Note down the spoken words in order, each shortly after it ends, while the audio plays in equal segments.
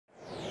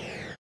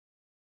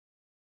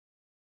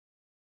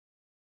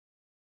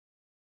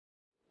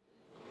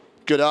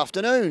Good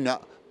afternoon.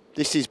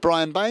 This is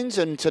Brian Baines,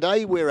 and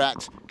today we're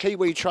at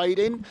Kiwi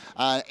Trading.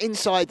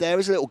 Inside there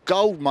is a little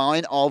gold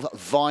mine of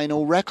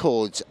vinyl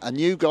records. A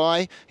new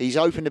guy, he's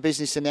opened a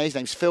business in there, his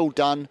name's Phil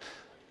Dunn,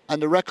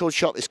 and the record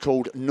shop is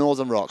called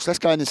Northern Rocks. Let's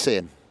go in and see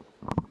him.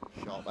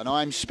 And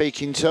I'm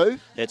speaking to...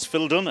 It's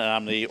Phil Dunn, and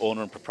I'm the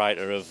owner and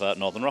proprietor of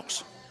Northern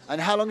Rocks. And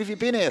how long have you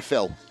been here,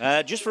 Phil?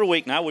 Just for a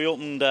week now. We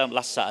opened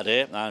last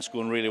Saturday, and it's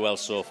going really well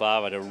so far.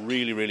 I've had a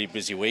really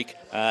busy week.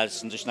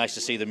 It's just nice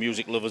to see the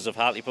music lovers of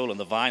Hartlepool and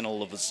the vinyl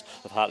lovers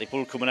of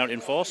Hartlepool coming out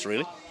in force,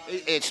 really.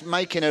 It's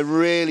making a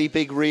really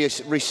big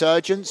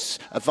resurgence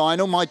of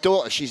vinyl. My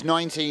daughter, she's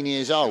 19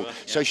 years old,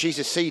 so she's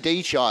a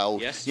CD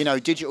child, you know,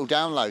 digital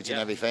downloads and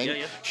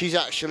everything. She's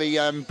actually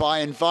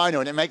buying vinyl,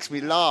 and it makes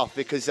me laugh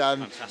because,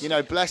 you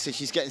know, bless her,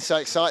 she's getting so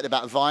excited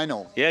about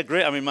vinyl. Yeah,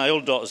 great. I mean, my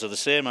old daughters are the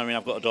same. I mean,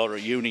 I've got a daughter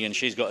at uni, and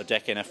she's got a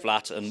deck in her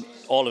flat, and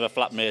all of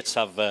her flatmates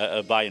have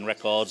are buying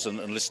records and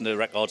listen to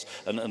records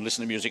and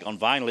listen to music on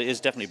vinyl. It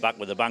is definitely back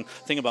with a bang.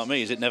 The thing about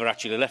me is it never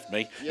actually left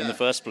me in the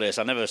first place.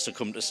 I never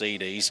succumbed to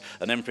CDs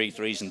and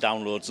MP3s and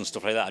downloads and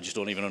stuff like that. I just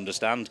don't even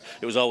understand.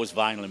 It was always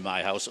vinyl in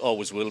my house,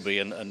 always will be,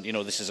 and you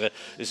know, this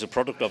is a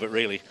product of it,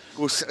 really.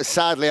 Well,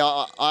 sadly,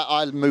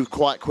 I moved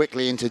quite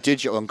quickly into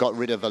digital and got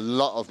rid of a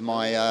lot of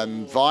my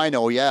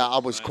vinyl. Yeah, I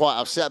was quite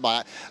upset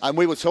by it, and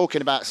we were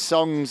talking about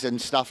songs and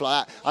stuff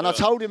like that, and I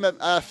told him,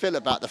 Phil,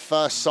 about the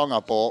first song I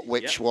bought,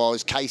 which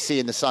was KC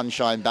and the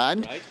Sunshine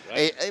Band.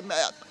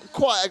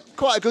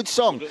 Quite a good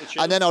song.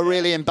 And then I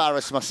really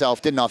embarrassed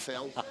myself, didn't I,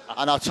 Phil?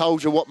 And I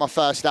told you what my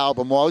first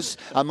album was,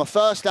 and my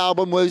first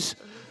album was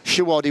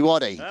Shawaddy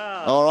Waddy.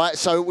 All right,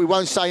 so we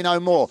won't say no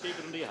more.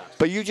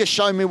 But you just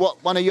showed me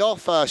what one of your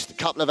first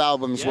couple of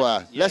albums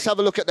were. Let's have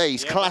a look at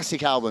these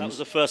classic albums. That was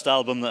the first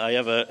album that I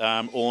ever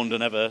owned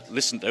and ever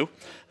listened to,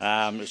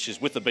 which is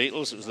with the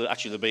Beatles. It was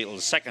actually the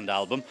Beatles' second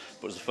album,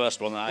 but it was the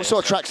first one that What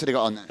sort of tracks had they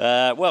got on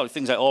there? Well,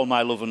 things like All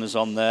My Lovin' is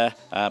on there,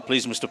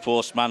 Please Mr.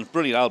 Postman,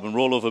 brilliant album,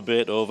 Roll Over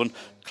Beethoven,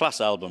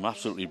 class album,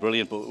 absolutely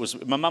brilliant. But it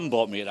was my mum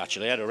bought me it,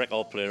 actually. I had a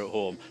record player at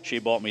home. She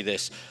bought me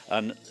this,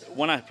 and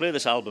when I play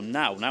this album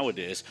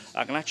nowadays,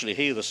 I can actually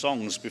hear the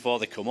songs before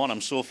they come on. I'm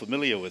so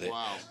familiar with it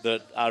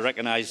that I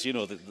recognise, you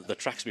know, the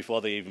tracks before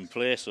they even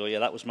play. So yeah,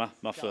 that was my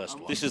first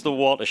one. This is the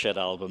Watershed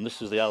album.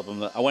 This is the album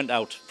that I went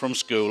out from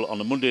school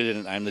on a Monday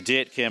dinner time. The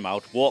date came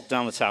out, walked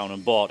down the town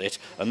and bought it,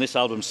 and this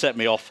album set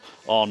me off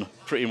on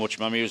pretty much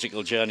my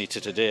musical journey to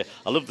today.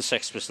 I love the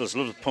Sex Pistols, I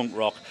love the punk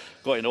rock,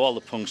 got into all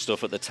the punk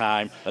stuff at the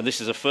time, and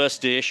this is a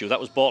first day issue. That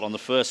was bought on the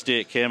first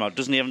day it came out.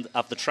 Doesn't even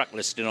have the track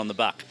listing on the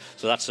back,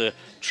 so that's a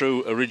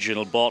true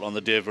original bought on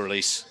the day of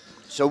release.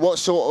 So what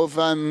sort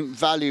of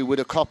value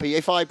would a copy,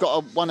 if I've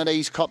got one of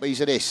these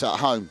copies of this at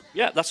home?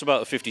 Yeah, that's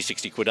about a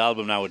 50-60 quid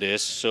album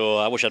nowadays, so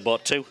I wish I'd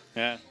bought two.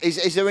 Yeah.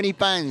 Is there any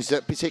bands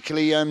that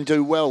particularly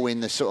do well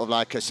in the sort of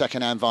like a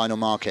second-hand vinyl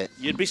market?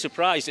 You'd be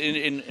surprised.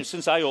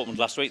 Since I opened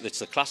last week, it's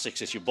the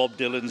classics. It's your Bob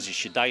Dylans,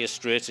 it's your Dire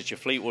Straits, it's your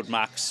Fleetwood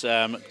Macs,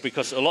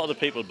 because a lot of the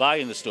people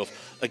buying the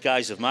stuff are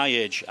guys of my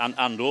age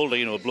and older,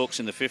 you know,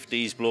 blokes in the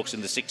 50s, blokes in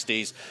the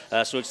 60s.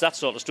 So it's that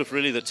sort of stuff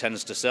really that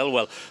tends to sell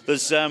well.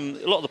 There's a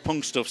lot of the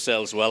punk stuff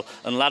sells well,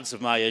 and lads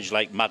of my age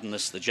like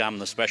Madness, The Jam,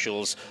 The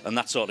Specials, and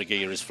that sort of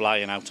gear is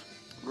flying out.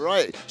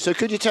 Right. So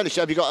could you tell us,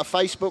 have you got a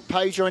Facebook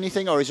page or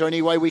anything, or is there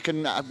any way we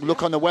can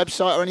look on the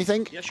website or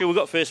anything? Yeah, sure. We've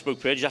got a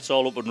Facebook page. That's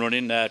all up and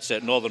running. It's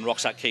at Northern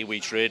Rocks at Kiwi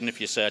Trading if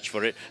you search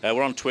for it.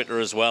 We're on Twitter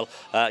as well.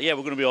 Yeah,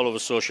 we're going to be all over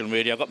social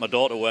media. I've got my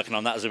daughter working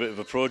on that as a bit of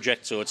a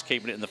project, so it's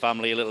keeping it in the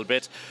family a little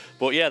bit.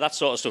 But yeah, that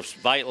sort of stuff's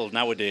vital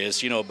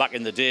nowadays. You know, back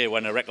in the day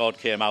when a record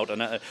came out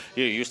and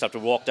you used to have to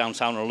walk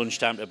downtown at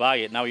lunchtime to buy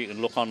it. Now you can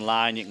look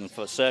online, you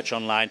can search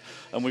online,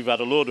 and we've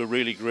had a load of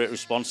really great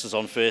responses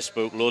on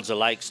Facebook, loads of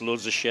likes,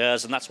 loads of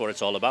shares, and that's what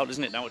it's all about,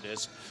 isn't it,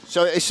 nowadays?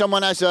 So if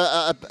someone has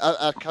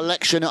a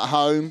collection at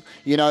home,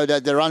 you know,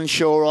 that they're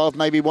unsure of,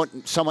 maybe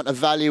want someone to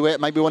value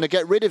it, maybe want to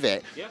get rid of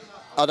it,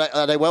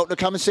 are they welcome to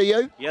come and see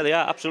you? Yeah, they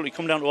are, absolutely.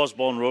 Come down to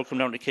Osborne Road, come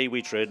down to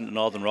Kiwi Trading to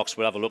Northern Rocks,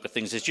 we'll have a look at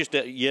things. It's just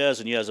years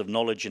and years of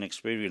knowledge and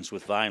experience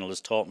with vinyl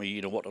has taught me,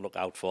 you know, what to look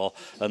out for.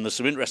 And there's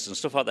some interesting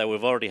stuff out there.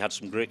 We've already had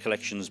some great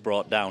collections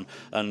brought down.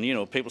 And, you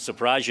know, people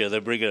surprise you. They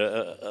bring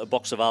a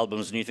box of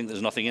albums and you think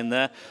there's nothing in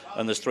there.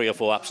 And there's 3 or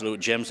 4 absolute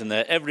gems in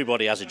there.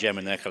 Everybody has a gem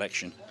in their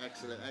collection.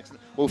 Excellent,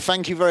 excellent. Well,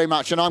 thank you very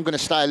much. And I'm going to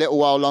stay a little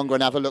while longer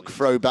and have a look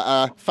through.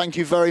 But thank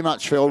you very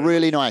much, Phil.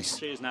 Really nice.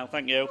 Cheers now.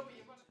 Thank you.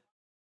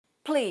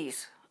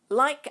 Please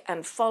like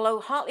and follow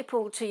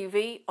Hartlepool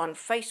TV on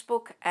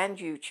Facebook and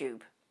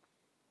YouTube.